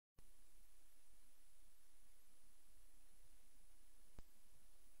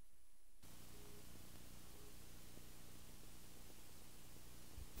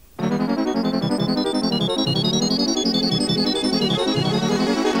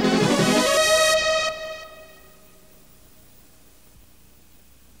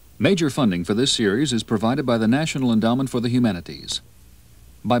Major funding for this series is provided by the National Endowment for the Humanities,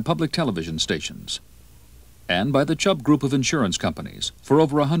 by public television stations, and by the Chubb Group of insurance companies, for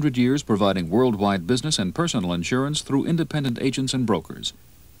over 100 years providing worldwide business and personal insurance through independent agents and brokers.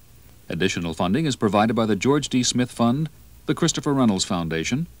 Additional funding is provided by the George D. Smith Fund, the Christopher Reynolds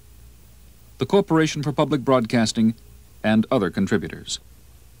Foundation, the Corporation for Public Broadcasting, and other contributors.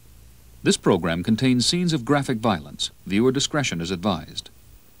 This program contains scenes of graphic violence. Viewer discretion is advised.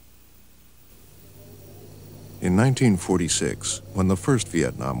 In 1946, when the First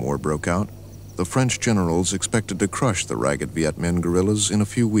Vietnam War broke out, the French generals expected to crush the ragged Viet Minh guerrillas in a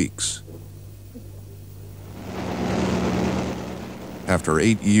few weeks. After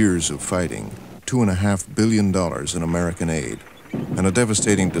 8 years of fighting, $2.5 billion in American aid, and a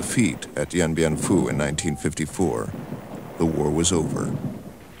devastating defeat at Dien Bien Phu in 1954, the war was over,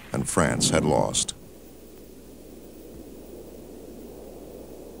 and France had lost.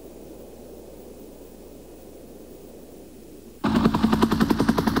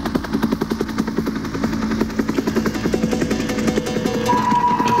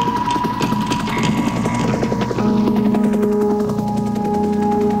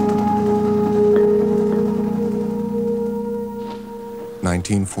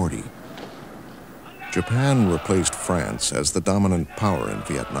 Japan replaced France as the dominant power in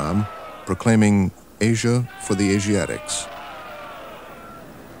Vietnam, proclaiming Asia for the Asiatics.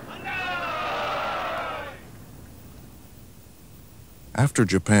 After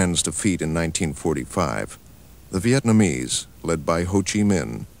Japan's defeat in 1945, the Vietnamese, led by Ho Chi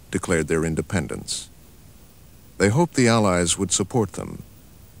Minh, declared their independence. They hoped the Allies would support them,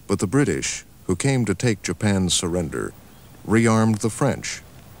 but the British, who came to take Japan's surrender, rearmed the French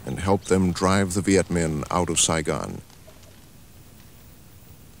and helped them drive the Viet Minh out of Saigon.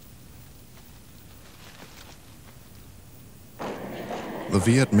 The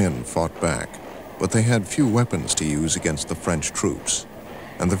Viet Minh fought back, but they had few weapons to use against the French troops,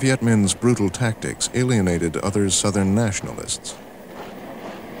 and the Viet Minh's brutal tactics alienated other Southern nationalists.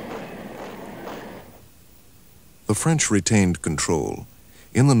 The French retained control.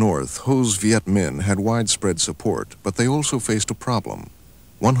 In the north, Ho's Viet Minh had widespread support, but they also faced a problem: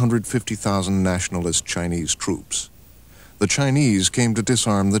 150,000 nationalist Chinese troops. The Chinese came to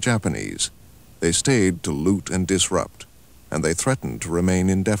disarm the Japanese. They stayed to loot and disrupt, and they threatened to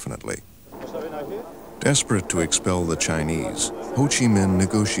remain indefinitely. Desperate to expel the Chinese, Ho Chi Minh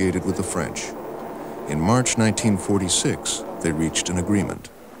negotiated with the French. In March 1946, they reached an agreement.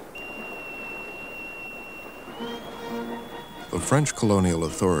 The French colonial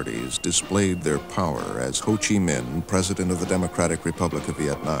authorities displayed their power as Ho Chi Minh, President of the Democratic Republic of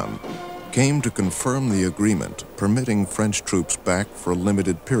Vietnam, came to confirm the agreement permitting French troops back for a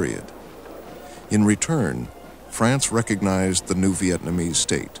limited period. In return, France recognized the new Vietnamese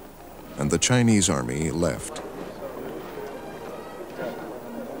state, and the Chinese army left.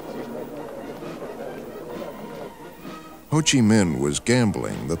 Ho Chi Minh was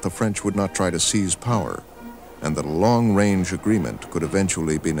gambling that the French would not try to seize power, and that a long-range agreement could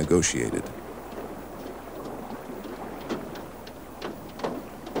eventually be negotiated.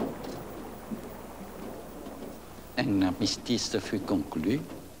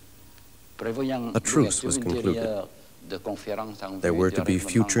 A truce was concluded. There were to be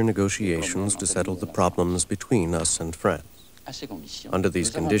future negotiations to settle the problems between us and France. Under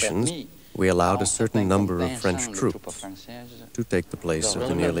these conditions, we allowed a certain number of French troops to take the place of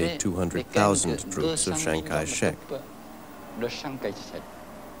the nearly 200,000 troops of Chiang Kai-shek,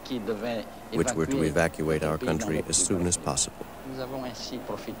 which were to evacuate our country as soon as possible.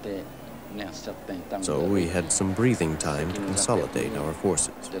 So we had some breathing time to consolidate our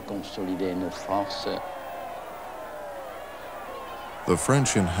forces. The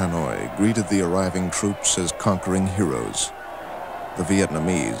French in Hanoi greeted the arriving troops as conquering heroes. The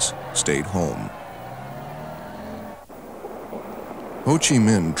Vietnamese stayed home. Ho Chi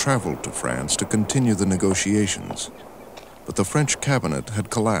Minh traveled to France to continue the negotiations, but the French cabinet had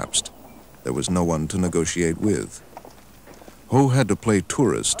collapsed. There was no one to negotiate with. Ho had to play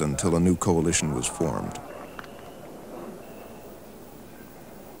tourist until a new coalition was formed.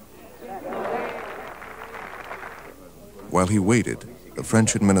 While he waited, the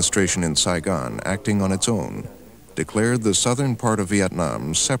French administration in Saigon, acting on its own, declared the southern part of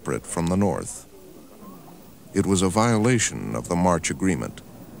Vietnam separate from the north. It was a violation of the March Agreement,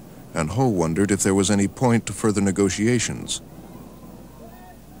 and Ho wondered if there was any point to further negotiations.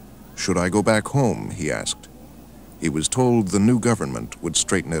 "Should I go back home?" he asked. He was told the new government would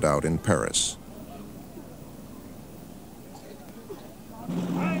straighten it out in Paris.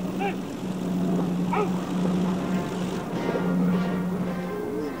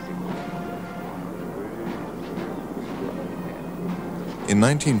 In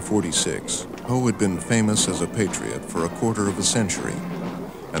 1946, Ho had been famous as a patriot for a quarter of a century,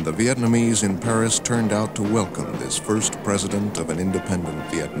 and the Vietnamese in Paris turned out to welcome this first president of an independent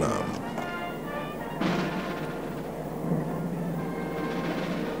Vietnam.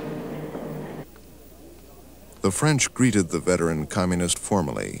 The French greeted the veteran communist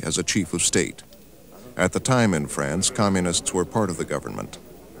formally as a chief of state. At the time in France, communists were part of the government.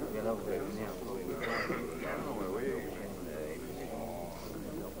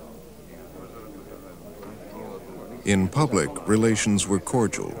 In public, relations were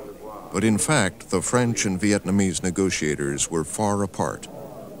cordial, but in fact, the French and Vietnamese negotiators were far apart.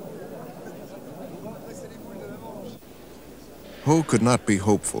 Ho could not be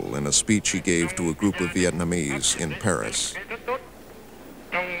hopeful in a speech he gave to a group of Vietnamese in Paris.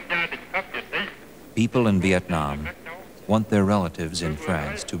 People in Vietnam want their relatives in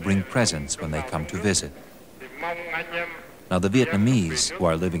France to bring presents when they come to visit. Now, the Vietnamese who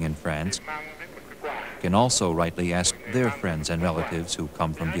are living in France can also rightly ask their friends and relatives who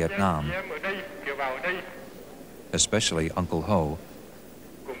come from Vietnam, especially Uncle Ho,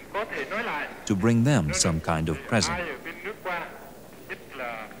 to bring them some kind of present.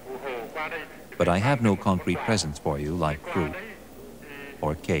 But I have no concrete presents for you like fruit,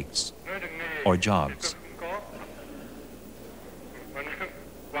 or cakes, or jobs.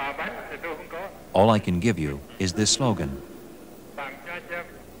 All I can give you is this slogan: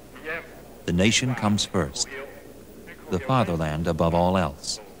 the nation comes first, the fatherland above all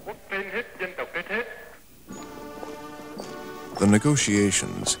else. The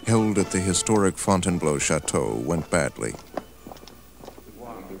negotiations held at the historic Fontainebleau Chateau went badly.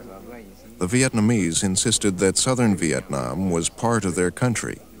 The Vietnamese insisted that southern Vietnam was part of their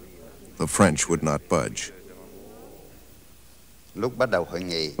country. The French would not budge.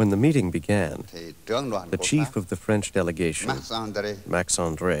 When the meeting began, the chief of the French delegation, Max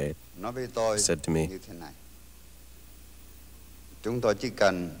André, said to me,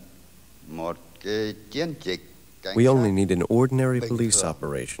 "We only need an ordinary police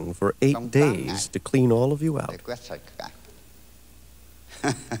operation for 8 days to clean all of you out."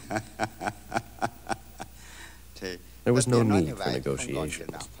 There was no need for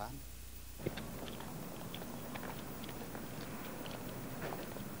negotiations.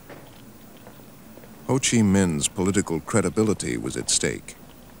 Ho Chi Minh's political credibility was at stake,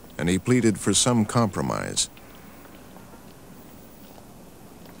 and he pleaded for some compromise.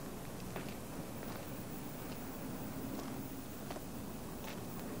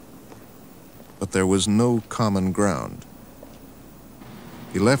 But there was no common ground.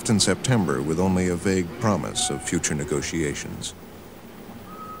 He left in September with only a vague promise of future negotiations.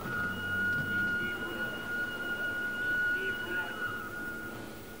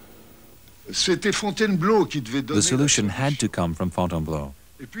 The solution had to come from Fontainebleau.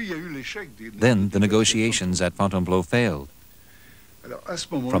 Then the negotiations at Fontainebleau failed.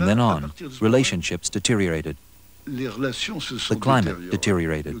 From then on, relationships deteriorated. The climate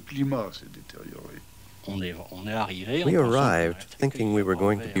deteriorated. We arrived thinking we were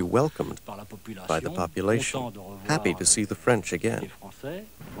going to be welcomed by the population, happy to see the French again.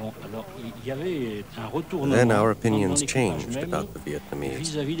 Then our opinions changed about the Vietnamese.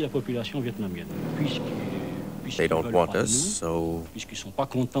 They don't want us, so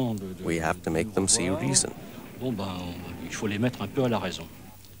we have to make them see reason.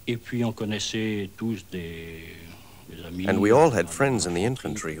 And we all had friends in the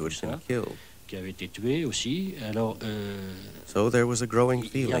infantry who had been killed. So there was a growing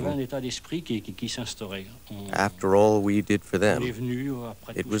feeling. After all we did for them,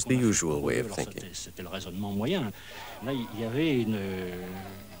 it was the usual way of thinking.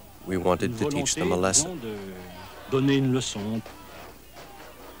 We wanted to teach them a lesson.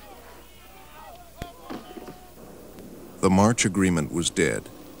 The March agreement was dead.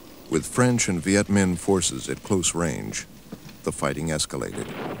 With French and Viet Minh forces at close range, the fighting escalated.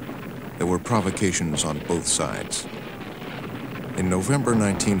 There were provocations on both sides. In November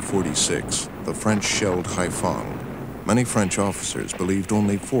 1946, the French shelled Haiphong. Many French officers believed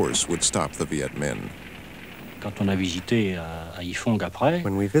only force would stop the Viet Minh.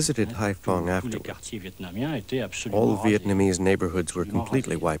 When we visited Haiphong afterwards, all Vietnamese neighborhoods were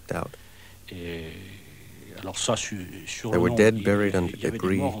completely wiped out. There were dead buried under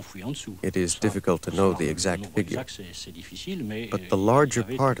debris. It is difficult to know the exact figure. But the larger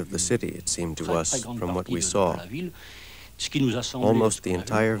part of the city, it seemed to us, from what we saw, almost the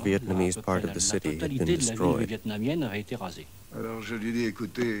entire Vietnamese part of the city had been destroyed.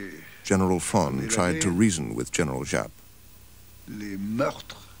 General Phong tried to reason with General Giap.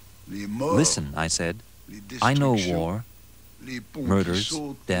 Listen, I said, I know war, Murders,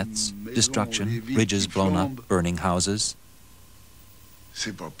 deaths, destruction, bridges blown up, burning houses.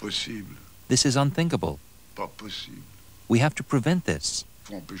 This is unthinkable. We have to prevent this.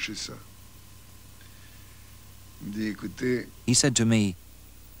 He said to me,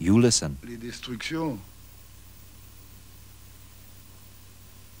 "You listen.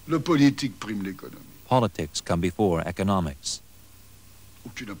 Politics come before economics.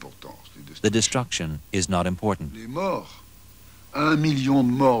 The destruction is not important.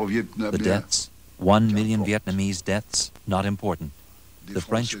 The deaths, 1 million Vietnamese deaths, not important. The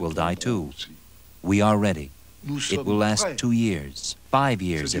French will die too. We are ready. It will last 2 years, 5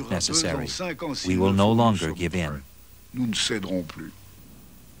 years if necessary. We will no longer give in."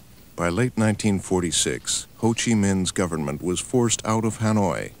 By late 1946, Ho Chi Minh's government was forced out of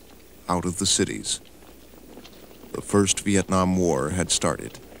Hanoi, out of the cities. The First Vietnam War had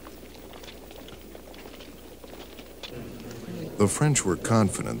started. The French were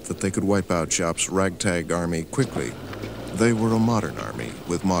confident that they could wipe out Giap's ragtag army quickly. They were a modern army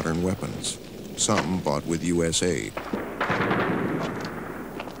with modern weapons, some bought with U.S. aid.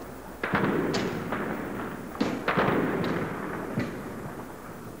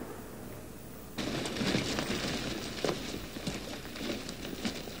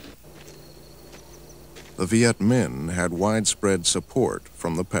 The Viet Minh had widespread support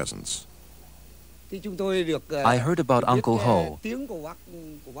from the peasants. I heard about Uncle Ho,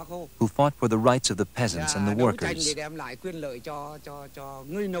 who fought for the rights of the peasants and the workers.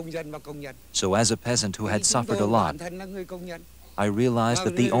 So as a peasant who had suffered a lot, I realized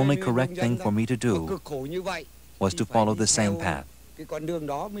that the only correct thing for me to do was to follow the same path.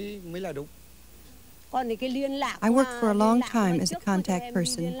 I worked for a long time as a contact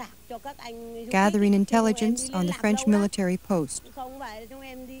person, gathering intelligence on the French military post.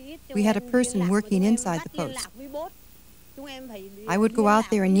 We had a person working inside the post. I would go out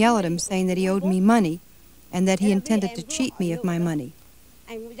there and yell at him, saying that he owed me money and that he intended to cheat me of my money.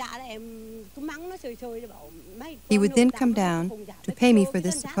 He would then come down to pay me for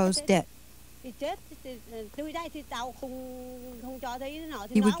this supposed debt.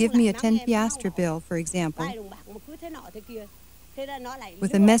 He would give me a 10 piastre bill, for example,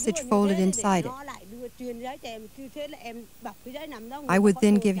 with a message folded inside it. I would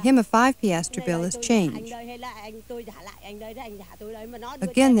then give him a 5 piastre bill as change.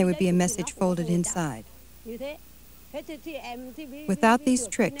 Again, there would be a message folded inside. Without these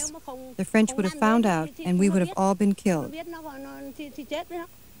tricks, the French would have found out and we would have all been killed.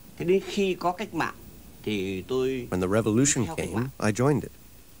 When the revolution came, I joined it.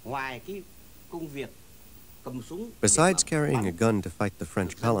 Besides carrying a gun to fight the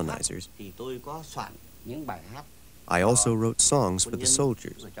French colonizers, I also wrote songs for the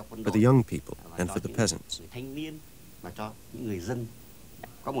soldiers, for the young people, and for the peasants.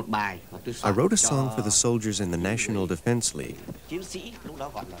 I wrote a song for the soldiers in the National Defense League,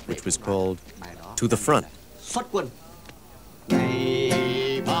 which was called "To the Front."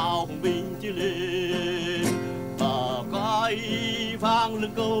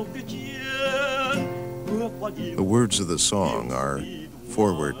 The words of the song are,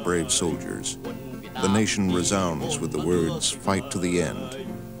 "Forward, brave soldiers." The nation resounds with the words, "Fight to the end.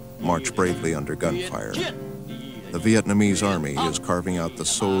 March bravely under gunfire." The Vietnamese army is carving out the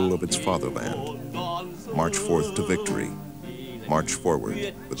soul of its fatherland. March forth to victory. March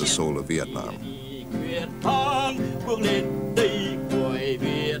forward with the soul of Vietnam.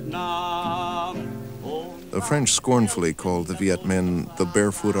 The French scornfully called the Viet Minh the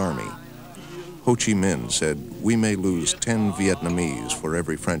Barefoot Army. Ho Chi Minh said, "We may lose 10 Vietnamese for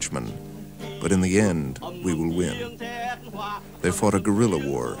every Frenchman, but in the end, we will win." They fought a guerrilla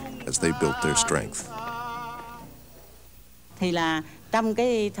war as they built their strength.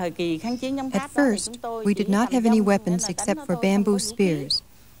 At first, we did not have any weapons except for bamboo spears.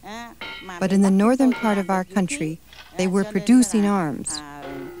 But in the northern part of our country, they were producing arms.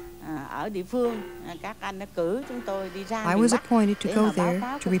 I was appointed to go there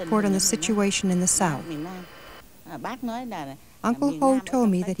to report on the situation in the South. Uncle Ho told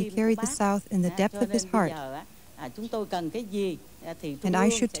me that he carried the South in the depth of his heart, and I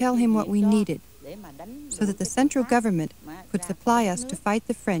should tell him what we needed, so that the central government could supply us to fight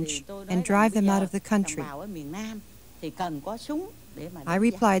the French and drive them out of the country. I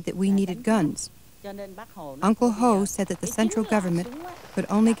replied that we needed guns. Uncle Ho said that the central government could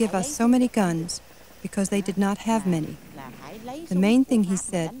only give us so many guns because they did not have many. The main thing, he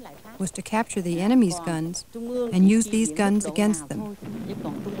said, was to capture the enemy's guns and use these guns against them.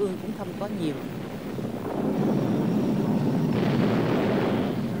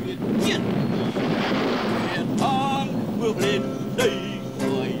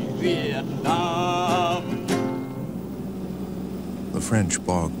 The French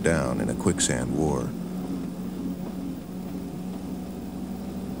bogged down in a quicksand war.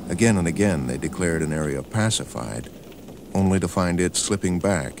 Again and again, they declared an area pacified, only to find it slipping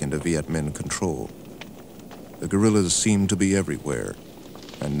back into Viet Minh control. The guerrillas seemed to be everywhere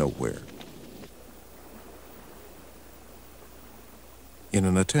and nowhere. In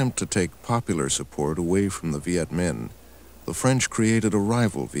an attempt to take popular support away from the Viet Minh, the French created a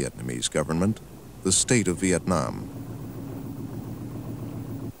rival Vietnamese government, the State of Vietnam.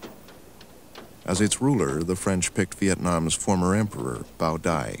 As its ruler, the French picked Vietnam's former emperor, Bao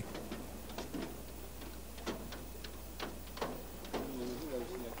Dai.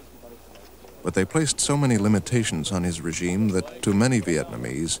 But they placed so many limitations on his regime that to many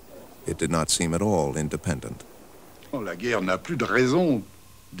Vietnamese, it did not seem at all independent.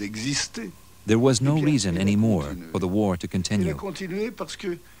 There was no reason anymore for the war to continue.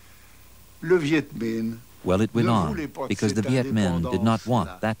 Well, it went on because the Viet Minh did not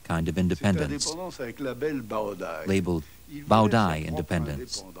want that kind of independence, labeled Bao Dai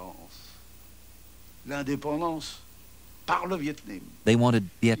independence. They wanted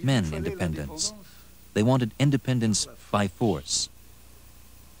Viet Minh independence. They wanted independence by force,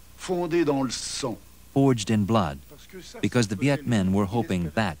 forged in blood, because the Viet Minh were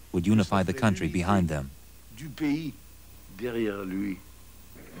hoping that would unify the country behind them.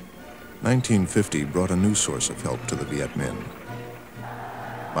 1950 brought a new source of help to the Viet Minh.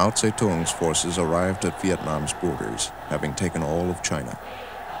 Mao Zedong's forces arrived at Vietnam's borders, having taken all of China.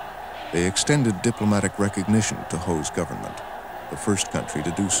 They extended diplomatic recognition to Ho's government, the first country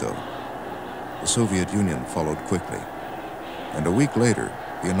to do so. The Soviet Union followed quickly, and a week later,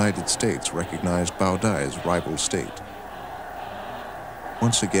 the United States recognized Bao Dai's rival state.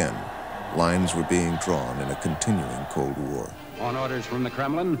 Once again, lines were being drawn in a continuing Cold War. On orders from the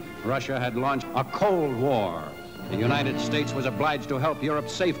Kremlin, Russia had launched a Cold War. The United States was obliged to help Europe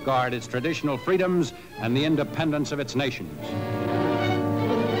safeguard its traditional freedoms and the independence of its nations.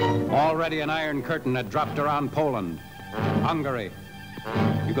 Already an Iron Curtain had dropped around Poland, Hungary,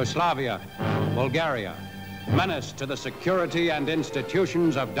 Yugoslavia, Bulgaria, menace to the security and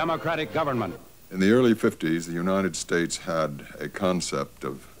institutions of democratic government. In the early 50s, the United States had a concept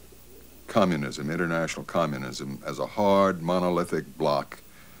of communism, international communism, as a hard, monolithic bloc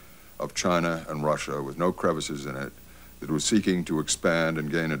of China and Russia with no crevices in it that was seeking to expand and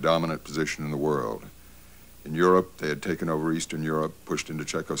gain a dominant position in the world. In Europe, they had taken over Eastern Europe, pushed into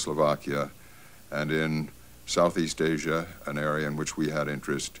Czechoslovakia, and in Southeast Asia, an area in which we had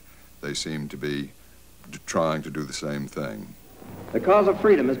interest, they seemed to be trying to do the same thing. The cause of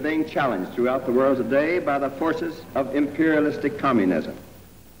freedom is being challenged throughout the world today by the forces of imperialistic communism.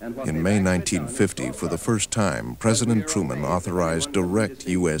 In May 1950, for the first time, President Truman authorized direct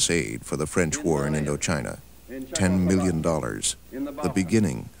U.S. aid for the French war in Indochina, $10 million, the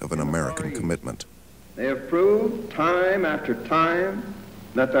beginning of an American commitment. They have proved time after time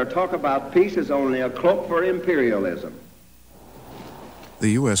that their talk about peace is only a cloak for imperialism.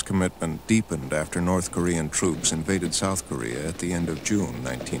 The U.S. commitment deepened after North Korean troops invaded South Korea at the end of June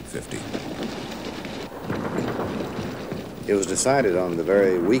 1950. It was decided on the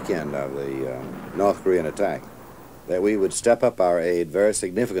very weekend of the North Korean attack that we would step up our aid very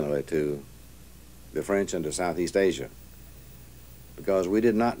significantly to the French and to Southeast Asia, because we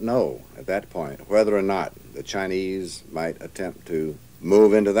did not know at that point whether or not the Chinese might attempt to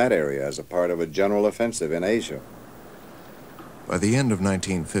move into that area as a part of a general offensive in Asia. By the end of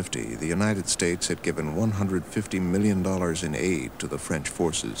 1950, the United States had given $150 million in aid to the French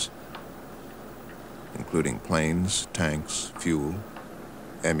forces, including planes, tanks, fuel,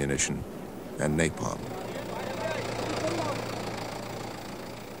 ammunition, and napalm.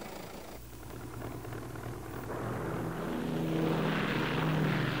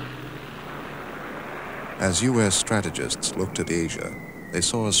 As U.S. strategists looked at Asia, they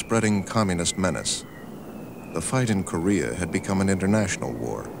saw a spreading communist menace. The fight in Korea had become an international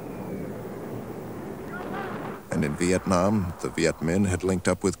war. And in Vietnam, the Viet Minh had linked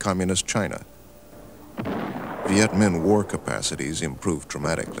up with communist China. Viet Minh war capacities improved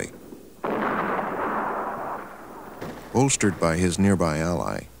dramatically. Bolstered by his nearby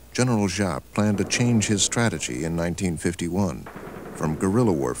ally, General Giap planned to change his strategy in 1951 from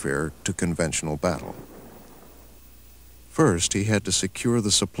guerrilla warfare to conventional battle. First, he had to secure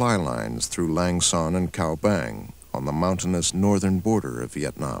the supply lines through Lang Son and Cao Bang on the mountainous northern border of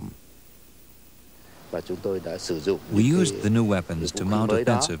Vietnam. We used the new weapons to mount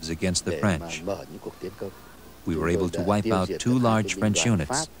offensives against the French. We were able to wipe out 2 large French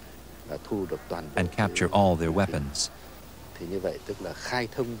units, and capture all their weapons.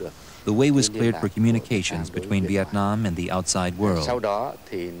 The way was cleared for communications between Vietnam and the outside world.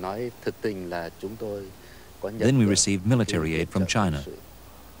 Then we received military aid from China,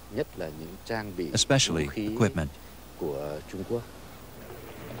 especially equipment.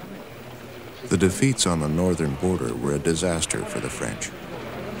 The defeats on the northern border were a disaster for the French.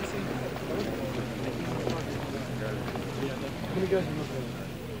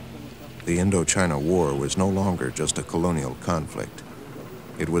 The Indochina War was no longer just a colonial conflict.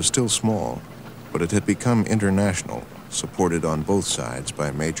 It was still small, but it had become international, supported on both sides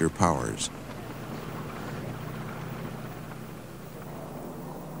by major powers.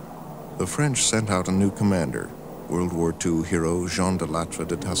 The French sent out a new commander, World War II hero Jean de Lattre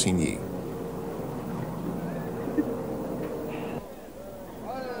de Tassigny.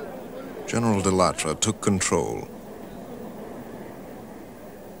 General de Lattre took control.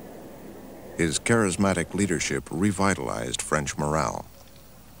 His charismatic leadership revitalized French morale.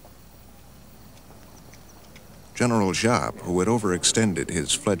 General Giap, who had overextended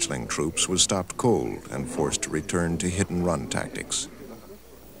his fledgling troops, was stopped cold and forced to return to hit-and-run tactics.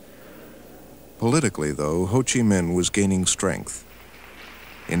 Politically, though, Ho Chi Minh was gaining strength.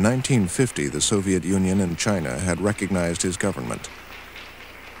 In 1950, the Soviet Union and China had recognized his government.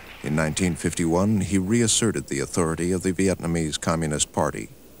 In 1951, he reasserted the authority of the Vietnamese Communist Party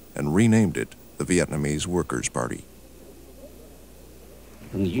and renamed it the Vietnamese Workers' Party.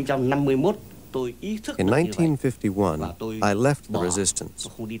 In 1951, I left the resistance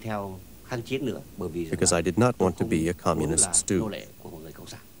because I did not want to be a communist stew.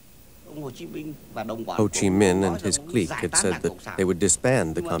 Ho Chi Minh and his clique had said that they would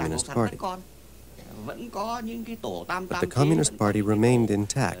disband the Communist Party. But the Communist Party remained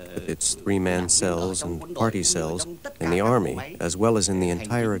intact with its three-man cells and party cells in the army, as well as in the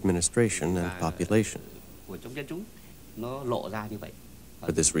entire administration and population. For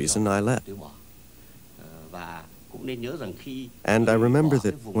this reason, I left. And I remember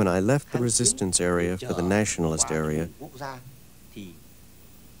that when I left the resistance area for the nationalist area,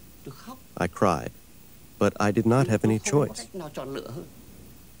 I cried, but I did not have any choice.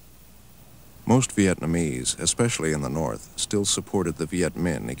 Most Vietnamese, especially in the north, still supported the Viet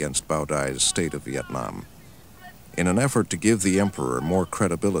Minh against Bao Dai's state of Vietnam. In an effort to give the emperor more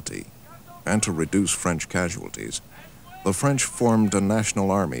credibility and to reduce French casualties, the French formed a national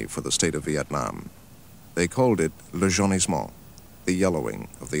army for the state of Vietnam. They called it Le Jaunissement, the yellowing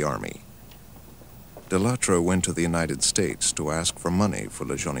of the army. De Lattre went to the United States to ask for money for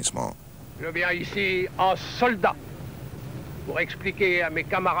Le Jaunissement. Je viens ici en soldat pour expliquer à mes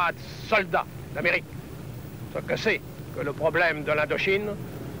camarades soldats d'Amérique ce que c'est que le problème de l'Indochine,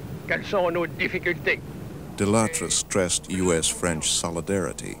 quelles sont nos difficultés. De Lattre stressed U.S.-French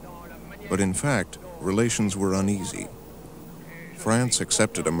solidarity, but in fact, relations were uneasy. France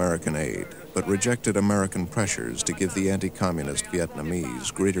accepted American aid, but rejected American pressures to give the anti-communist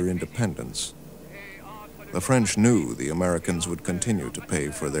Vietnamese greater independence. The French knew the Americans would continue to pay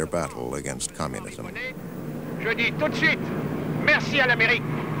for their battle against communism. Je dis tout de suite, merci à l'Amérique,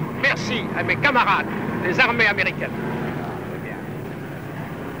 merci à mes camarades, les armées américaines.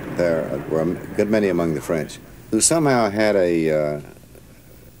 There were a good many among the French who somehow had an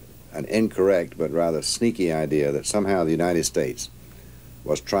incorrect but rather sneaky idea that somehow the United States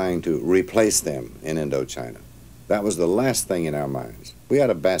was trying to replace them in Indochina. That was the last thing in our minds. We had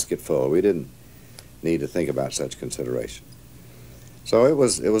a basket full. We didn't need to think about such consideration. So it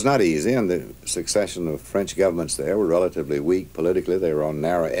was not easy, and the succession of French governments there were relatively weak politically. They were on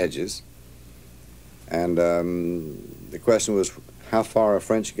narrow edges. And the question was how far a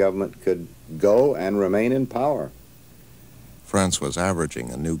French government could go and remain in power. France was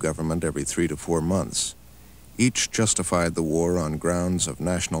averaging a new government every 3 to 4 months. Each justified the war on grounds of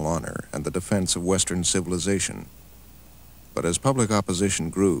national honor and the defense of Western civilization. But as public opposition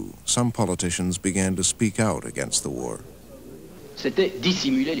grew, some politicians began to speak out against the war.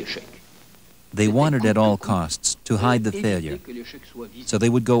 They wanted at all costs to hide the failure, so they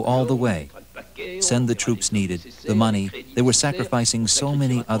would go all the way, send the troops needed, the money. They were sacrificing so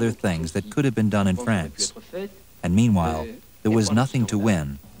many other things that could have been done in France. And meanwhile, there was nothing to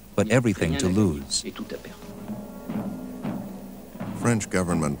win, but everything to lose. French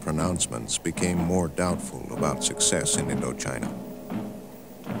government pronouncements became more doubtful about success in Indochina.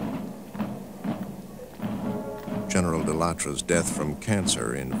 General de Lattre's death from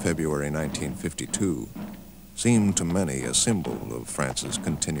cancer in February 1952 seemed to many a symbol of France's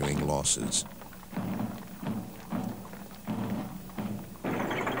continuing losses.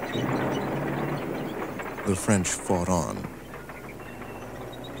 The French fought on,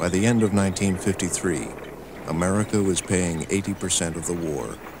 By the end of 1953, America was paying 80% of the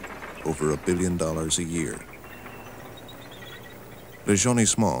war, over $1 billion a year. Le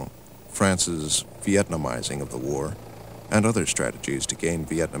Jaunissement, France's Vietnamizing of the war, and other strategies to gain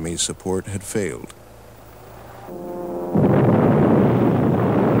Vietnamese support had failed.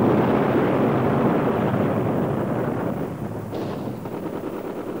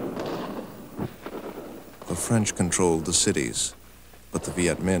 The French controlled the cities, but the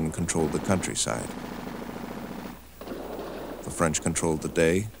Viet Minh controlled the countryside. The French controlled the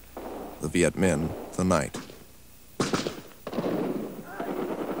day, the Viet Minh the night.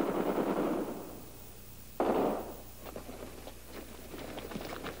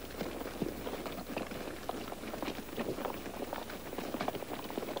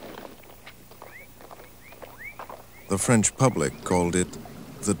 The French public called it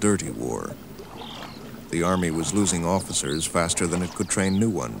the Dirty War. The army was losing officers faster than it could train new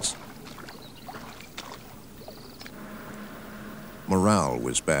ones. Morale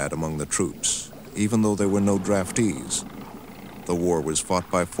was bad among the troops, even though there were no draftees. The war was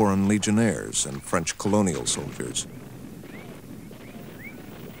fought by foreign legionnaires and French colonial soldiers.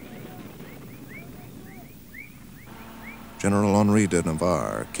 General Henri de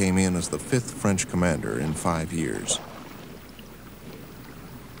Navarre came in as the 5th French commander in 5 years.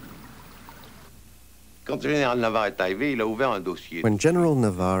 When General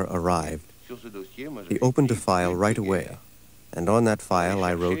Navarre arrived, he opened a file right away, and on that file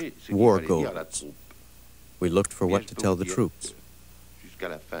I wrote war goals. We looked for what to tell the troops.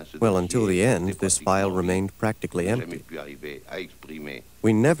 Well, until the end, this file remained practically empty.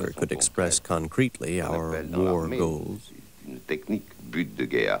 We never could express concretely our war goals.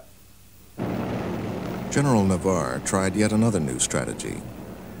 General Navarre tried yet another new strategy.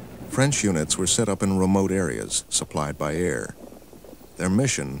 French units were set up in remote areas, supplied by air. Their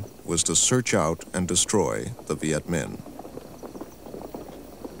mission was to search out and destroy the Viet Minh.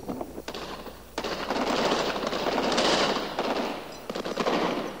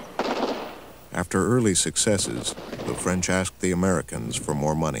 After early successes, the French asked the Americans for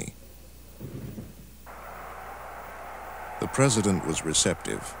more money. The president was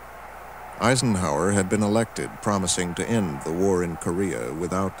receptive. Eisenhower had been elected, promising to end the war in Korea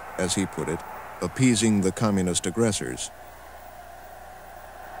without, as he put it, appeasing the communist aggressors.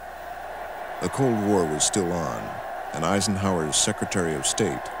 The Cold War was still on, and Eisenhower's Secretary of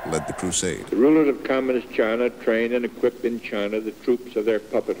State led the crusade. The rulers of Communist China trained and equipped in China the troops of their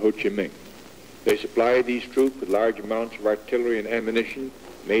puppet Ho Chi Minh. They supplied these troops with large amounts of artillery and ammunition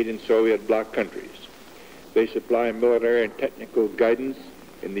made in Soviet bloc countries. They supply military and technical guidance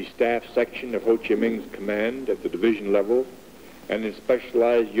in the staff section of Ho Chi Minh's command at the division level and in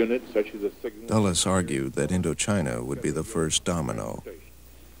specialized units such as the signal... Dulles argued that Indochina would be the first domino.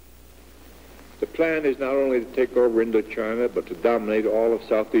 The plan is not only to take over Indochina, but to dominate all of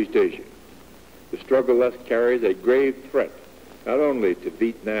Southeast Asia. The struggle thus carries a grave threat, not only to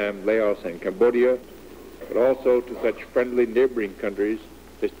Vietnam, Laos, and Cambodia, but also to such friendly neighboring countries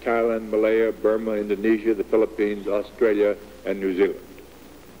as Thailand, Malaya, Burma, Indonesia, the Philippines, Australia, and New Zealand.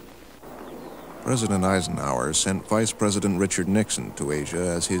 President Eisenhower sent Vice President Richard Nixon to Asia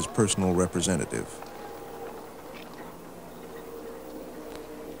as his personal representative.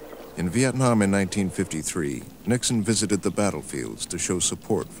 In Vietnam in 1953, Nixon visited the battlefields to show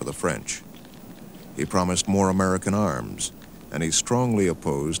support for the French. He promised more American arms, and he strongly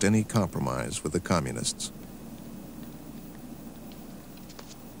opposed any compromise with the communists.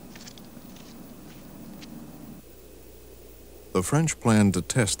 The French planned to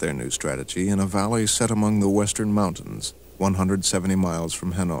test their new strategy in a valley set among the western mountains, 170 miles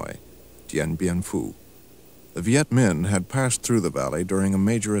from Hanoi, Dien Bien Phu. The Viet Minh had passed through the valley during a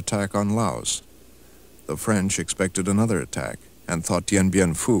major attack on Laos. The French expected another attack and thought Dien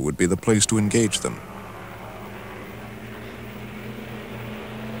Bien Phu would be the place to engage them.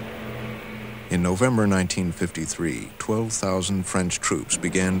 In November 1953, 12,000 French troops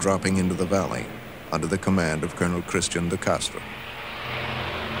began dropping into the valley under the command of Colonel Christian de Castro.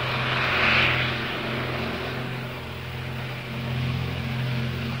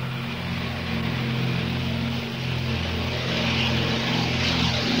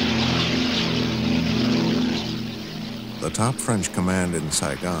 The top French command in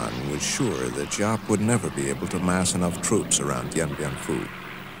Saigon was sure that Giap would never be able to mass enough troops around Dien Bien Phu,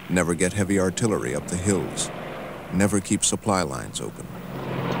 never get heavy artillery up the hills, never keep supply lines open.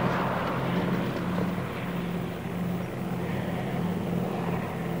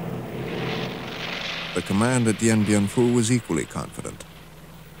 The command at Dien Bien Phu was equally confident.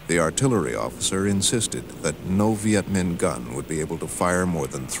 The artillery officer insisted that no Viet Minh gun would be able to fire more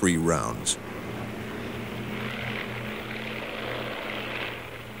than 3 rounds.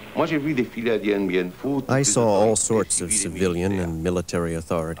 I saw all sorts of civilian and military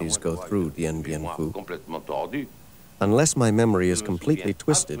authorities go through Dien Bien Phu. Unless my memory is completely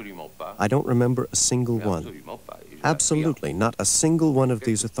twisted, I don't remember a single one. Absolutely not a single one of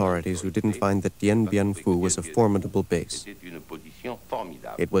these authorities who didn't find that Dien Bien Phu was a formidable base.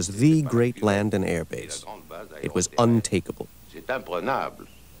 It was the great land and air base. It was untakeable.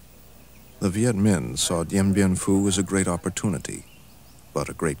 The Viet Minh saw Dien Bien Phu as a great opportunity, but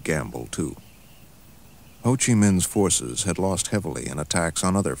a great gamble, too. Ho Chi Minh's forces had lost heavily in attacks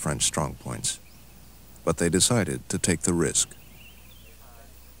on other French strongpoints, but they decided to take the risk.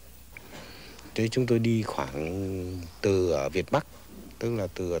 From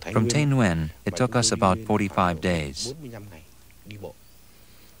Tay Nguyen, it took us about 45 days.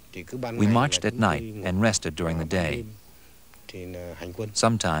 We marched at night and rested during the day.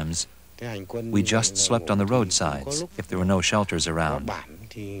 Sometimes, we just slept on the roadsides if there were no shelters around.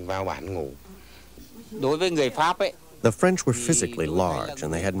 The French were physically large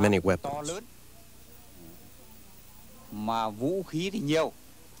and they had many weapons.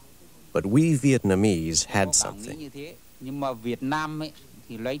 But we Vietnamese had something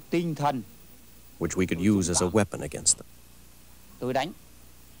which we could use as a weapon against them.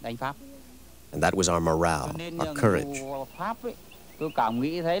 And that was our morale, our courage.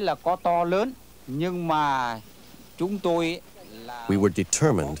 We were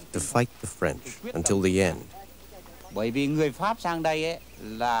determined to fight the French until the end.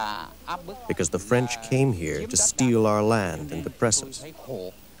 Because the French came here to steal our land and oppress us.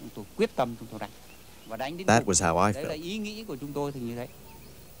 That was how I felt.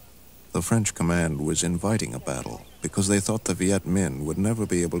 The French command was inviting a battle because they thought the Viet Minh would never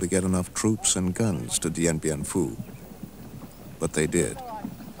be able to get enough troops and guns to Dien Bien Phu. But they did.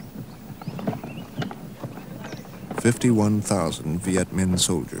 51,000 Viet Minh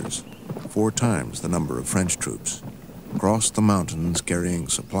soldiers, 4 times the number of French troops, crossed the mountains carrying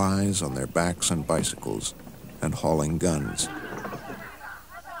supplies on their backs and bicycles and hauling guns.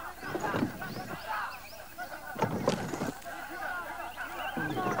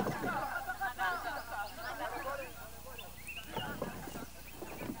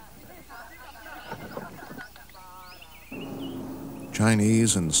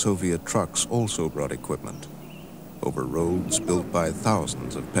 Chinese and Soviet trucks also brought equipment over roads built by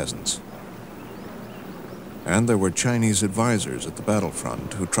thousands of peasants. And there were Chinese advisors at the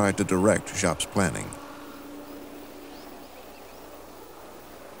battlefront who tried to direct Giap's planning.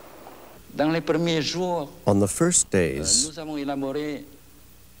 On the first days,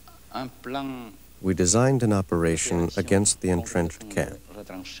 we designed an operation against the entrenched camp.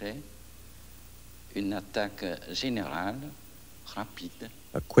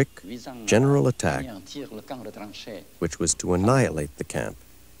 A quick, general attack which was to annihilate the camp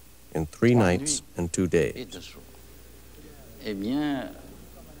in 3 nights and 2 days.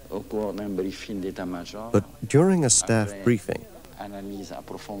 But during a staff briefing,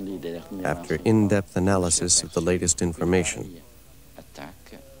 after in-depth analysis of the latest information,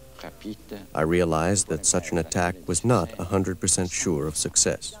 I realized that such an attack was not 100% sure of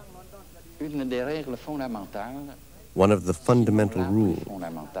success. One of the fundamental rules,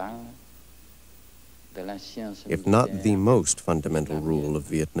 if not the most fundamental rule of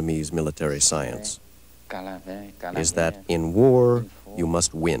Vietnamese military science, is that in war, you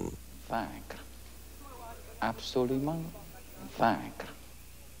must win.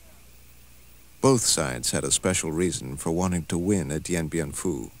 Both sides had a special reason for wanting to win at Dien Bien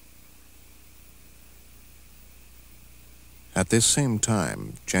Phu. At this same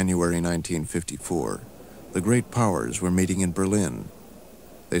time, January 1954, the great powers were meeting in Berlin.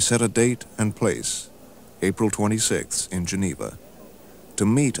 They set a date and place, April 26th in Geneva, to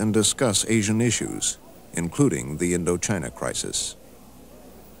meet and discuss Asian issues, including the Indochina crisis.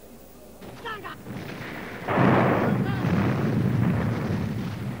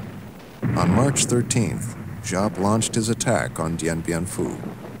 On March 13th, Giap launched his attack on Dien Bien Phu.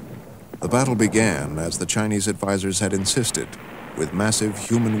 The battle began, as the Chinese advisors had insisted, with massive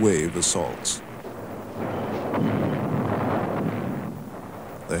human wave assaults.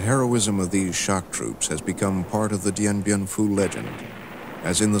 The heroism of these shock troops has become part of the Dien Bien Phu legend,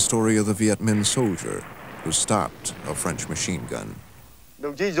 as in the story of the Viet Minh soldier who stopped a French machine gun.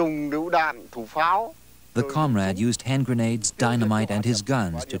 The comrade used hand grenades, dynamite, and his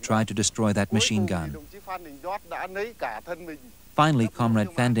guns to try to destroy that machine gun. Finally,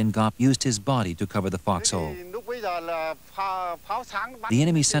 Comrade Phan Dinh Ngop used his body to cover the foxhole. The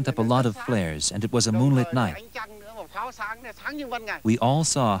enemy sent up a lot of flares, and it was a moonlit night. We all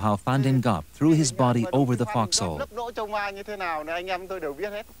saw how Phan Dinh Ngop threw his body over the foxhole.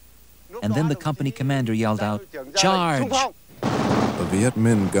 And then the company commander yelled out, "Charge!" The Viet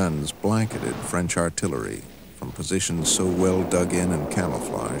Minh guns blanketed French artillery from positions so well dug in and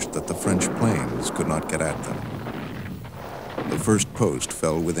camouflaged that the French planes could not get at them. The first post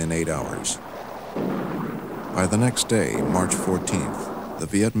fell within 8 hours. By the next day, March 14th, the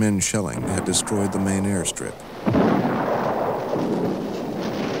Viet Minh shelling had destroyed the main airstrip.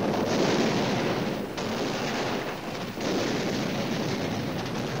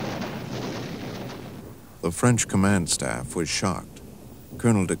 The French command staff was shocked.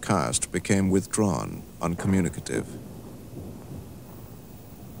 Colonel de Castres became withdrawn, uncommunicative.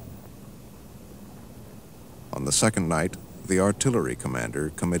 On the second night, the artillery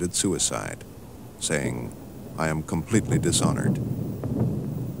commander committed suicide, saying, "I am completely dishonored."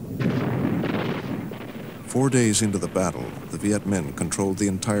 4 days into the battle, the Viet Minh controlled the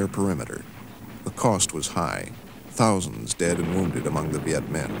entire perimeter. The cost was high, thousands dead and wounded among the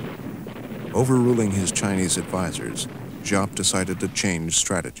Viet Minh. Overruling his Chinese advisors, Giap decided to change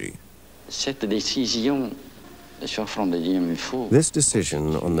strategy. This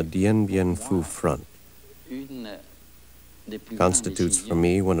decision on the Dien Bien Phu front constitutes for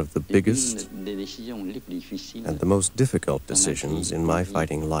me one of the biggest and the most difficult decisions in my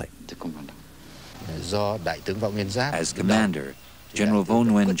fighting life. As commander, General Vo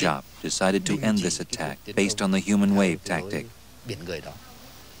Nguyen Giap decided to end this attack based on the human wave tactic.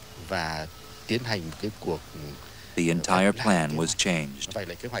 The entire plan was changed.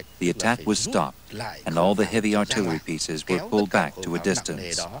 The attack was stopped, and all the heavy artillery pieces were pulled back to a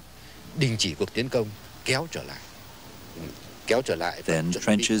distance. Then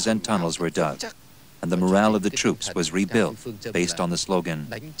trenches and tunnels were dug, and the morale of the troops was rebuilt based on the slogan,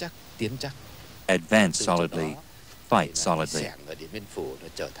 "Advance solidly, fight solidly."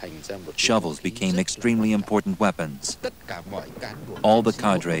 Shovels became extremely important weapons. All the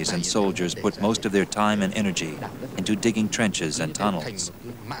cadres and soldiers put most of their time and energy into digging trenches and tunnels.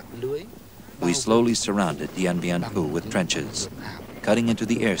 We slowly surrounded Dien Bien Phu with trenches, cutting into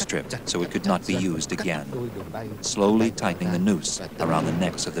the airstrip so it could not be used again, slowly tightening the noose around the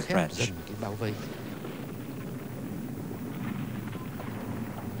necks of the French.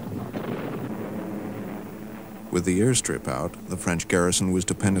 With the airstrip out, the French garrison was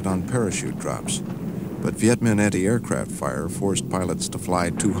dependent on parachute drops, but Viet Minh anti-aircraft fire forced pilots to fly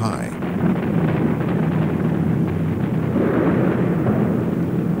too high.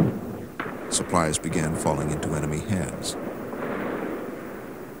 Supplies began falling into enemy hands.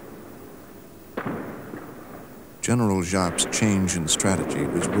 General Giap's change in strategy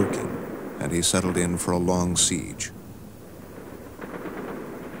was working, and he settled in for a long siege.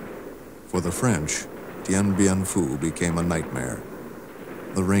 For the French, Dien Bien Phu became a nightmare.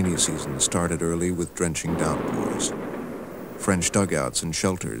 The rainy season started early with drenching downpours. French dugouts and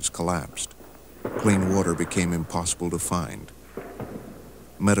shelters collapsed. Clean water became impossible to find.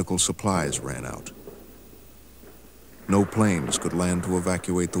 Medical supplies ran out. No planes could land to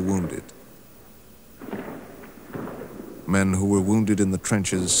evacuate the wounded. Men who were wounded in the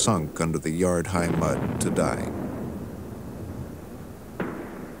trenches sunk under the yard-high mud to die.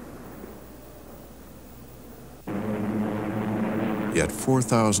 Yet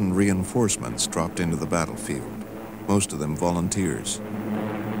 4,000 reinforcements dropped into the battlefield, most of them volunteers.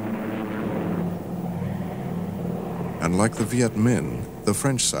 And like the Viet Minh, the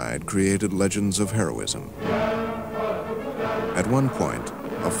French side created legends of heroism. At one point,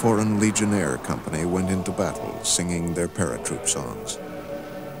 a foreign legionnaire company went into battle singing their paratroop songs.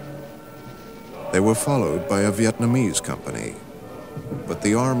 They were followed by a Vietnamese company, but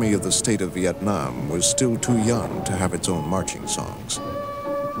the army of the state of Vietnam was still too young to have its own marching songs.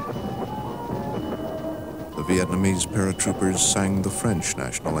 The Vietnamese paratroopers sang the French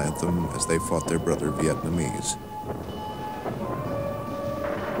national anthem as they fought their brother Vietnamese.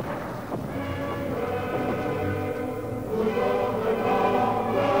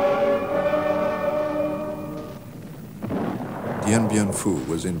 Dien Bien Phu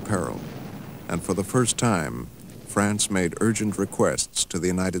was in peril, and for the first time, France made urgent requests to the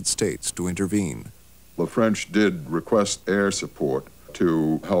United States to intervene. The French did request air support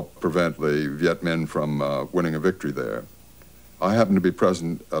to help prevent the Viet Minh from winning a victory there. I happened to be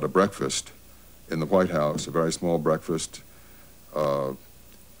present at a breakfast in the White House, a very small breakfast.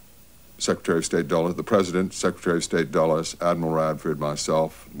 Secretary of State Dulles, the President, Secretary of State Dulles, Admiral Radford,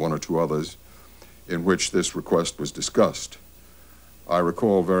 myself, one or two others, in which this request was discussed. I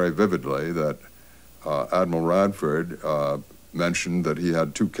recall very vividly that Admiral Radford mentioned that he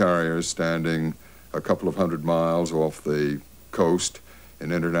had 2 carriers standing a couple of hundred miles off the coast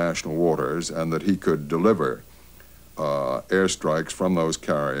in international waters, and that he could deliver airstrikes from those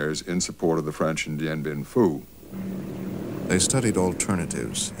carriers in support of the French in Dien Bien Phu. They studied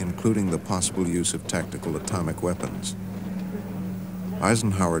alternatives, including the possible use of tactical atomic weapons.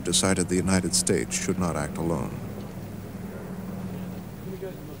 Eisenhower decided the United States should not act alone.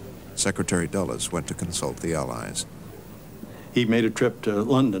 Secretary Dulles went to consult the Allies. He made a trip to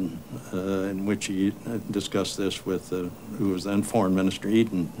London in which he discussed this with who was then Foreign Minister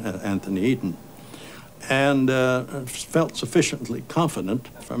Eden, Anthony Eden, and felt sufficiently confident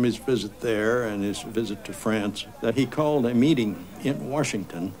from his visit there and his visit to France that he called a meeting in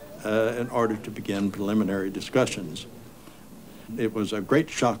Washington in order to begin preliminary discussions. It was a great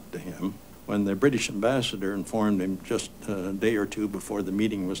shock to him when the British ambassador informed him just a day or two before the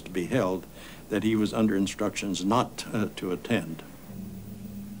meeting was to be held that he was under instructions not to attend.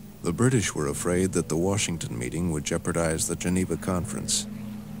 The British were afraid that the Washington meeting would jeopardize the Geneva Conference.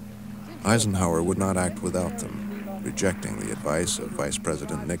 Eisenhower would not act without them, rejecting the advice of Vice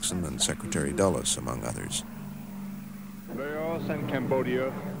President Nixon and Secretary Dulles, among others. Laos and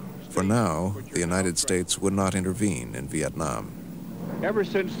Cambodia. For now, the United States would not intervene in Vietnam. Ever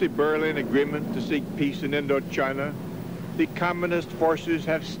since the Berlin Agreement to seek peace in Indochina, the communist forces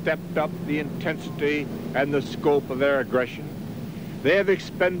have stepped up the intensity and the scope of their aggression. They have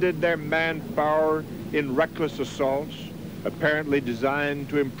expended their manpower in reckless assaults, apparently designed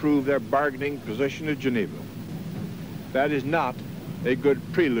to improve their bargaining position at Geneva. That is not a good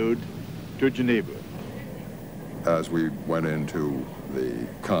prelude to Geneva. As we went into the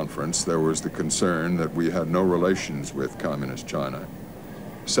conference, there was the concern that we had no relations with Communist China.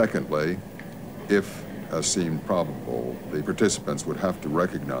 Secondly, if, as seemed probable, the participants would have to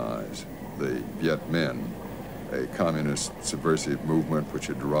recognize the Viet Minh, a communist subversive movement which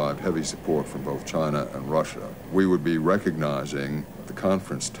had derived heavy support from both China and Russia, we would be recognizing at the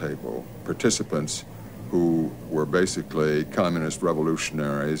conference table participants who were basically communist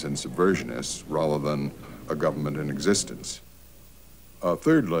revolutionaries and subversionists rather than a government in existence.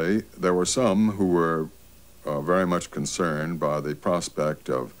 Thirdly, there were some who were very much concerned by the prospect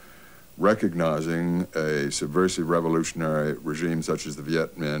of recognizing a subversive revolutionary regime such as the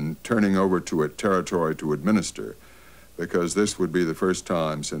Viet Minh, turning over to it territory to administer, because this would be the first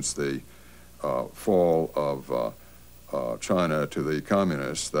time since the fall of China to the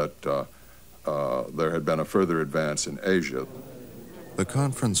communists that there had been a further advance in Asia. The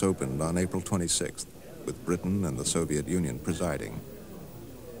conference opened on April 26th, with Britain and the Soviet Union presiding.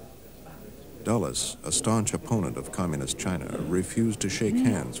 Dulles, a staunch opponent of Communist China, refused to shake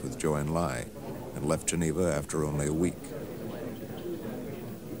hands with Zhou Enlai and left Geneva after only a week.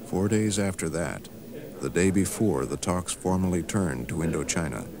 4 days after that, the day before the talks formally turned to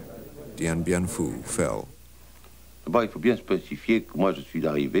Indochina, Dien Bien Phu fell.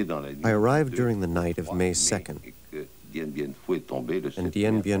 I arrived during the night of May 2nd, and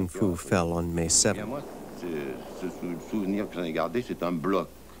Dien Bien Phu fell on May 7th.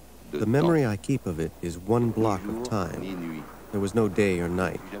 The memory I keep of it is one block of time. There was no day or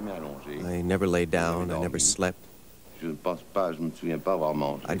night. I never lay down, I never slept.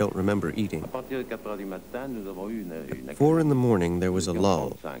 I don't remember eating. At 4 in the morning, there was a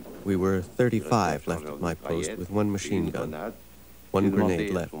lull. We were 35 left at my post with one machine gun, one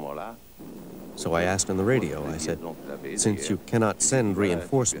grenade left. So I asked on the radio, I said, "Since you cannot send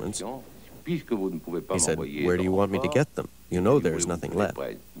reinforcements," he said, "Where do you want me to get them? You know there's nothing left.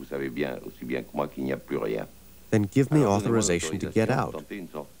 Then give me authorization to get out."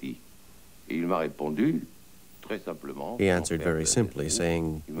 He answered very simply,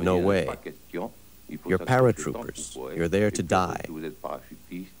 saying, "No way. You're paratroopers. You're there to die."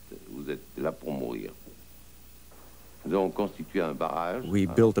 We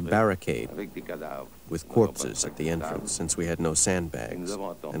built a barricade with corpses at the entrance, since we had no sandbags,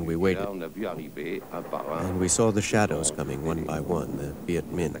 and we waited. And we saw the shadows coming one by one, the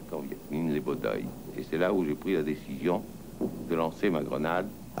Viet Minh.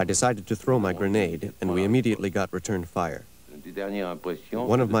 I decided to throw my grenade, and we immediately got return fire.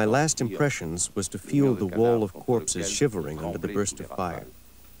 One of my last impressions was to feel the wall of corpses shivering under the burst of fire.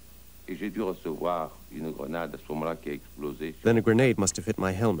 Then a grenade must have hit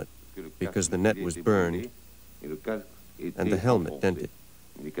my helmet, because the net was burned and the helmet dented.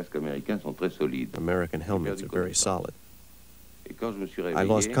 American helmets are very solid. I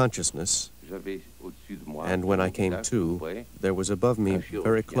lost consciousness, and when I came to, there was above me,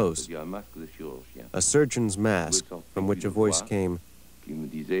 very close, a surgeon's mask from which a voice came,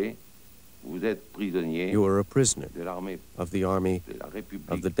 You are a prisoner of the Army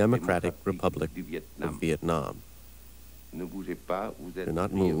of the Democratic Republic of Vietnam. Do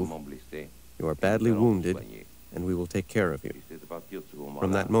not move. You are badly wounded, and we will take care of you.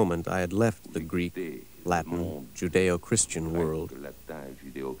 From that moment, I had left the Greek, Latin, Judeo-Christian world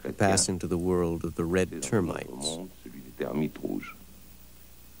to pass into the world of the red termites.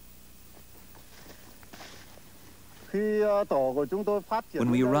 When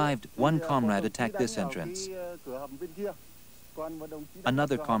we arrived, one comrade attacked this entrance.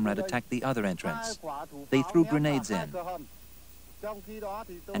 Another comrade attacked the other entrance. They threw grenades in.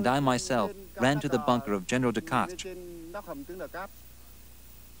 And I myself ran to the bunker of General de Castro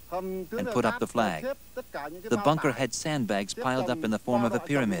and put up the flag. The bunker had sandbags piled up in the form of a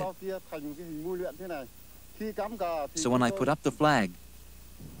pyramid. So when I put up the flag,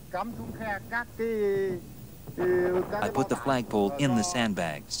 I put the flagpole in the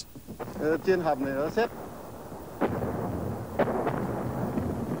sandbags.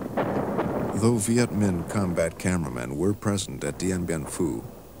 Though Viet Minh combat cameramen were present at Dien Bien Phu,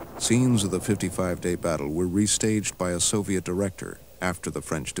 scenes of the 55-day battle were restaged by a Soviet director after the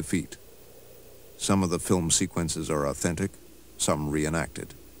French defeat. Some of the film sequences are authentic, some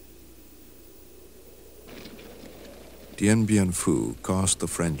reenacted. Dien Bien Phu cost the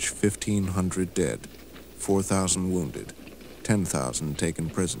French 1,500 dead, 4,000 wounded, 10,000 taken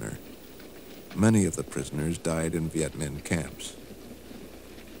prisoner. Many of the prisoners died in Viet Minh camps.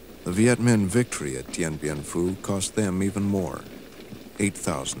 The Viet Minh victory at Dien Bien Phu cost them even more,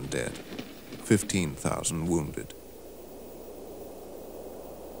 8,000 dead, 15,000 wounded.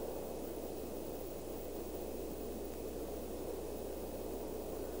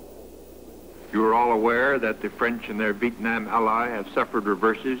 You are all aware that the French and their Vietnam ally have suffered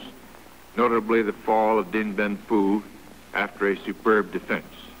reverses, notably the fall of Dien Bien Phu after a superb defense.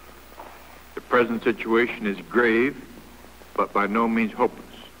 The present situation is grave, but by no means hopeless.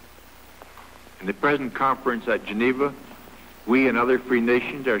 In the present conference at Geneva, we and other free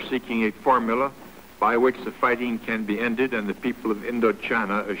nations are seeking a formula by which the fighting can be ended and the people of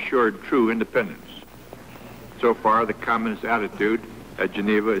Indochina assured true independence. So far, the communist attitude at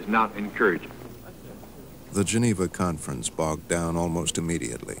Geneva is not encouraging. The Geneva conference bogged down almost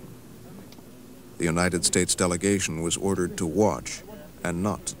immediately. The United States delegation was ordered to watch and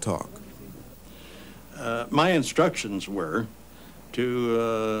not to talk. My instructions were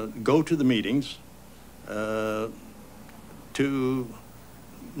to go to the meetings, to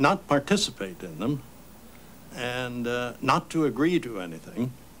not participate in them, and not to agree to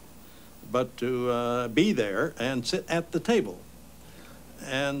anything, but to be there and sit at the table.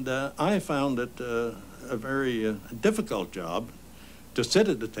 And I found it a very difficult job to sit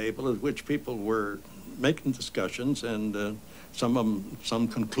at the table at which people were making discussions and some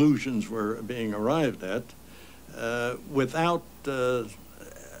conclusions were being arrived at without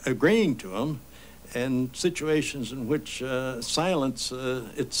agreeing to them, in situations in which silence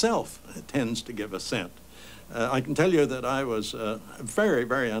itself tends to give assent. I can tell you that I was very,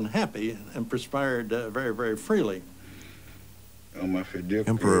 very unhappy and perspired very, very freely.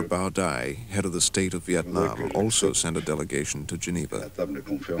 Emperor Bao Dai, head of the state of Vietnam, also sent a delegation to Geneva.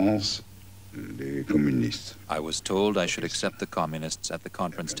 I was told I should accept the communists at the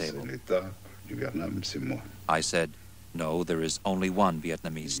conference table. I said, no, there is only one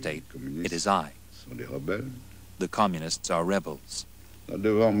Vietnamese state. It is I. The communists are rebels.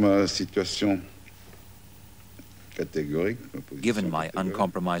 Given my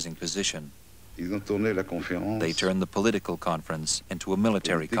uncompromising position, they turned the political conference into a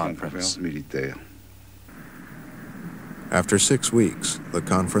military conference. After 6 weeks, the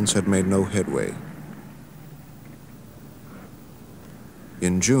conference had made no headway.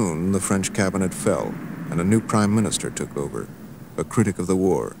 In June, the French cabinet fell, and a new prime minister took over, a critic of the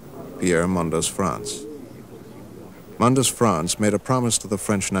war, Pierre Mendès France. Mendès France made a promise to the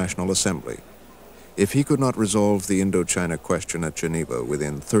French National Assembly. If he could not resolve the Indochina question at Geneva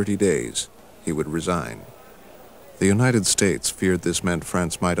within 30 days, he would resign. The United States feared this meant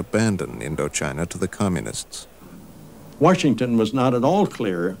France might abandon Indochina to the communists. Washington was not at all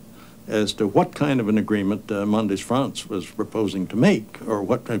clear as to what kind of an agreement Mendès France was proposing to make, or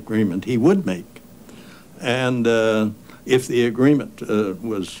what agreement he would make. And if the agreement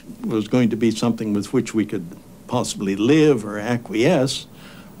was going to be something with which we could possibly live or acquiesce,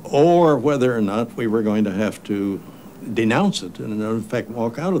 or whether or not we were going to have to denounce it and in fact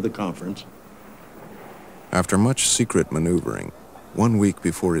walk out of the conference. After much secret maneuvering, 1 week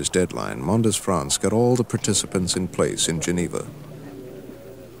before his deadline, Mendès France got all the participants in place in Geneva.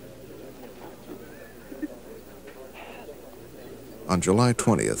 On July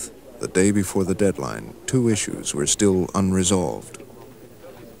 20th, the day before the deadline, two issues were still unresolved.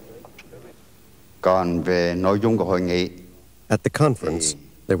 Còn về nội dung của hội nghị, At the conference,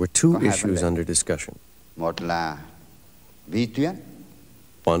 there were two issues under discussion. một là vĩ tuyến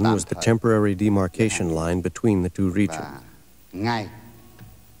One was the temporary demarcation line between the two regions, và ngày.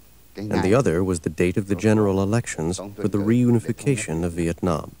 and the other was the date of the general elections for the reunification of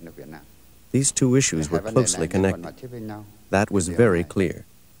Vietnam. These two issues were closely connected. That was very clear.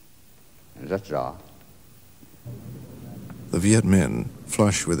 Rất rõ. The Viet Minh,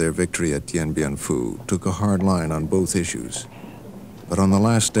 flush with their victory at Dien Bien Phu, took a hard line on both issues. But on the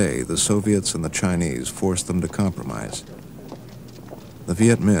last day, the Soviets and the Chinese forced them to compromise. The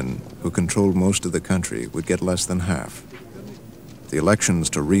Viet Minh, who controlled most of the country, would get less than half. The elections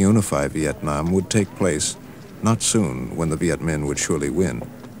to reunify Vietnam would take place not soon, when the Viet Minh would surely win,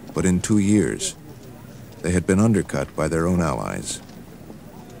 but in 2 years. They had been undercut by their own allies.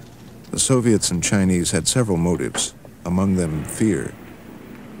 The Soviets and Chinese had several motives, among them fear.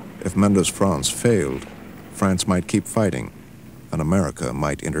 If Mendes France failed, France might keep fighting, and America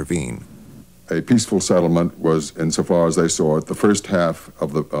might intervene. A peaceful settlement was, insofar as they saw it, the first half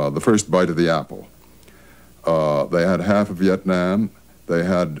of the first bite of the apple. They had half of Vietnam. They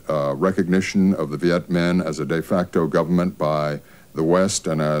had recognition of the Viet Minh as a de facto government by the West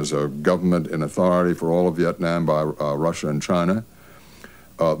and as a government in authority for all of Vietnam by Russia and China.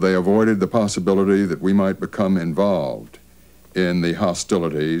 They avoided the possibility that we might become involved in the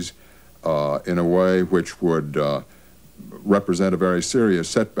hostilities in a way which would represent a very serious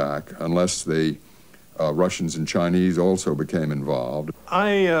setback unless the Russians and Chinese also became involved.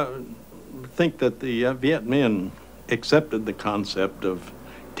 I think that the Viet Minh accepted the concept of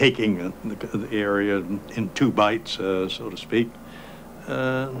taking the area in two bites, so to speak,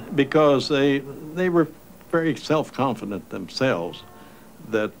 because they were very self-confident themselves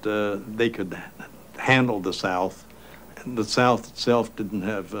that they could handle the South. And the South itself didn't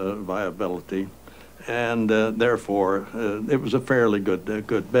have viability, and therefore it was a fairly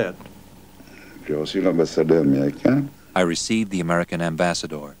good bet. I received the American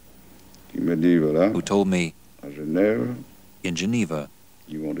ambassador, who told me, in Geneva,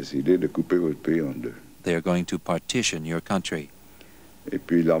 they are going to partition your country.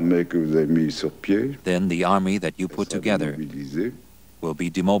 Then the army that you put together will be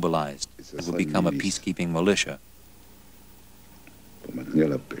demobilized and will become a peacekeeping militia.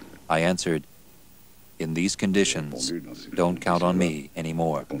 I answered, in these conditions, don't count on me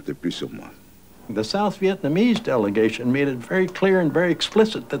anymore. The South Vietnamese delegation made it very clear and very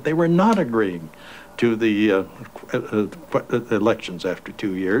explicit that they were not agreeing to the elections after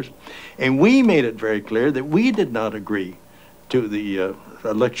 2 years. And we made it very clear that we did not agree to the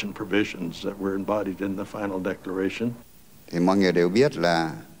election provisions that were embodied in the final declaration.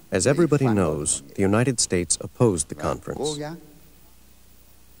 As everybody knows, the United States opposed the conference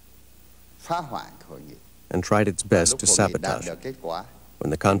and tried its best to sabotage it. When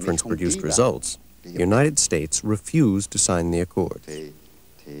the conference produced results, the United States refused to sign the accord.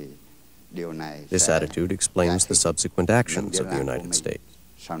 This attitude explains the subsequent actions of the United States.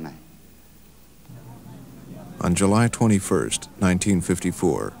 On July 21st,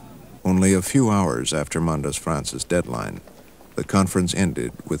 1954, only a few hours after Mendes France's deadline, the conference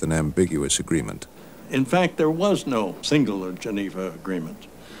ended with an ambiguous agreement. In fact, there was no single Geneva agreement.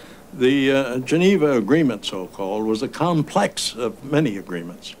 The Geneva Agreement, so-called, was a complex of many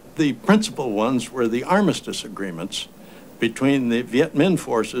agreements. The principal ones were the armistice agreements between the Viet Minh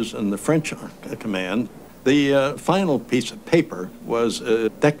forces and the French command. The final piece of paper was a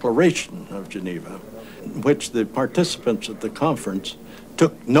declaration of Geneva, in which the participants at the conference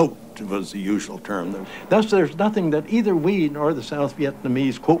took note, was the usual term. Thus, there's nothing that either we nor the South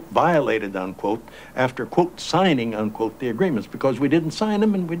Vietnamese, quote, violated, unquote, after, quote, signing, unquote, the agreements, because we didn't sign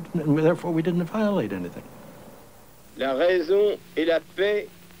them and therefore we didn't violate anything. La raison et la paix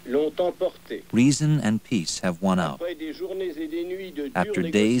l'ont emporté. Reason and peace have won out. After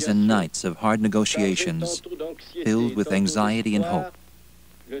days and nights of hard negotiations, filled with anxiety and hope,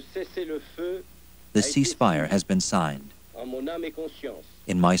 the ceasefire has been signed.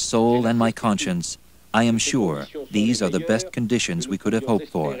 In my soul and my conscience, I am sure these are the best conditions we could have hoped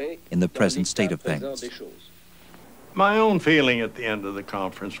for in the present state of things. My own feeling at the end of the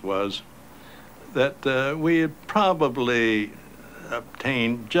conference was that we had probably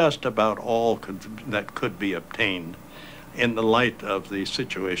obtained just about all that could be obtained in the light of the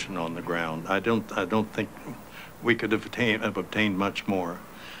situation on the ground. I don't think we could have obtained much more.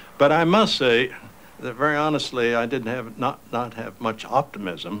 But I must say that very honestly, I didn't have not have much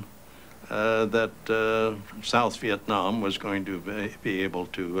optimism that South Vietnam was going to be able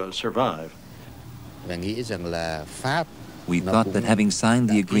to survive. We thought that having signed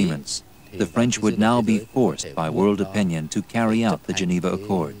the agreements, the French would now be forced by world opinion to carry out the Geneva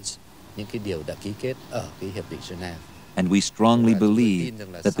Accords. And we strongly believed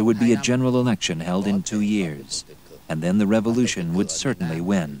that there would be a general election held in 2 years, and then the revolution would certainly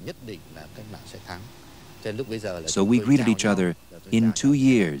win. So we greeted each other, in 2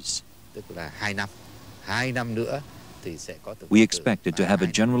 years. We expected to have a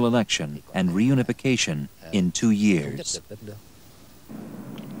general election and reunification in 2 years.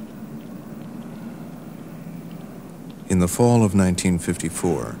 In the fall of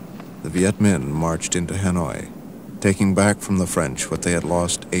 1954, the Viet Minh marched into Hanoi, taking back from the French what they had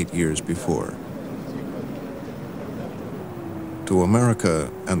lost 8 years before. To America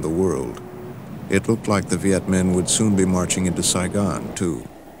and the world, it looked like the Viet Minh would soon be marching into Saigon, too,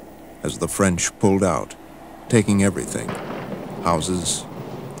 as the French pulled out, taking everything: houses,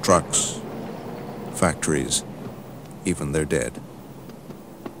 trucks, factories, even their dead.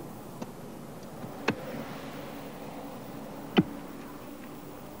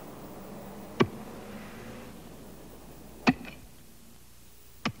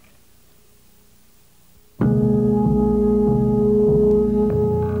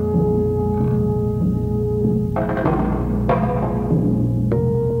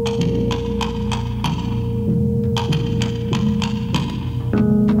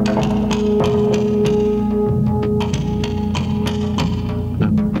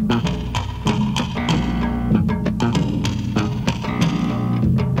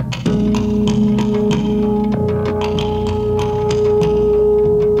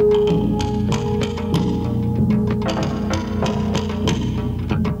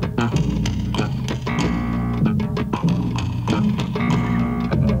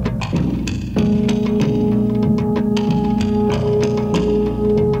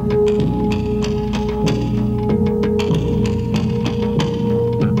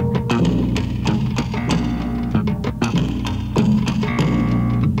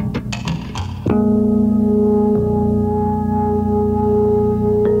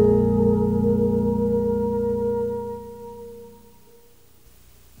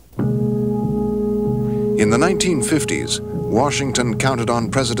 In the 1950s, Washington counted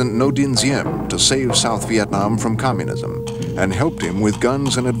on President Ngo Dinh Diem to save South Vietnam from communism and helped him with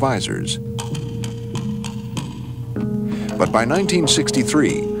guns and advisors. But by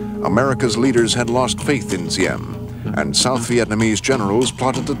 1963, America's leaders had lost faith in Diem, and South Vietnamese generals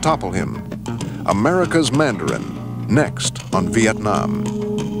plotted to topple him. America's Mandarin, next on Vietnam.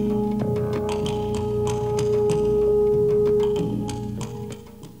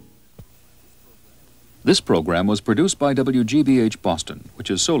 This program was produced by WGBH-Boston, which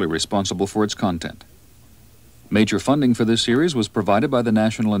is solely responsible for its content. Major funding for this series was provided by the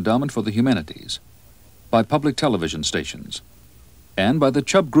National Endowment for the Humanities, by public television stations, and by the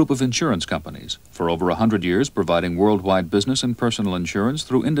Chubb Group of insurance companies, for over 100 years providing worldwide business and personal insurance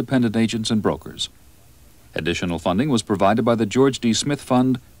through independent agents and brokers. Additional funding was provided by the George D. Smith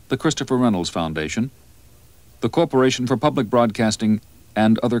Fund, the Christopher Reynolds Foundation, the Corporation for Public Broadcasting,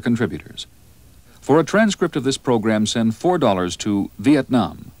 and other contributors. For a transcript of this program, send $4 to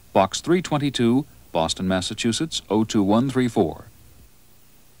Vietnam, Box 322, Boston, Massachusetts, 02134.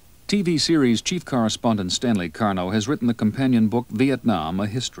 TV series chief correspondent Stanley Carno has written the companion book Vietnam, A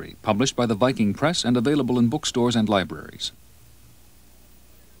History, published by the Viking Press and available in bookstores and libraries.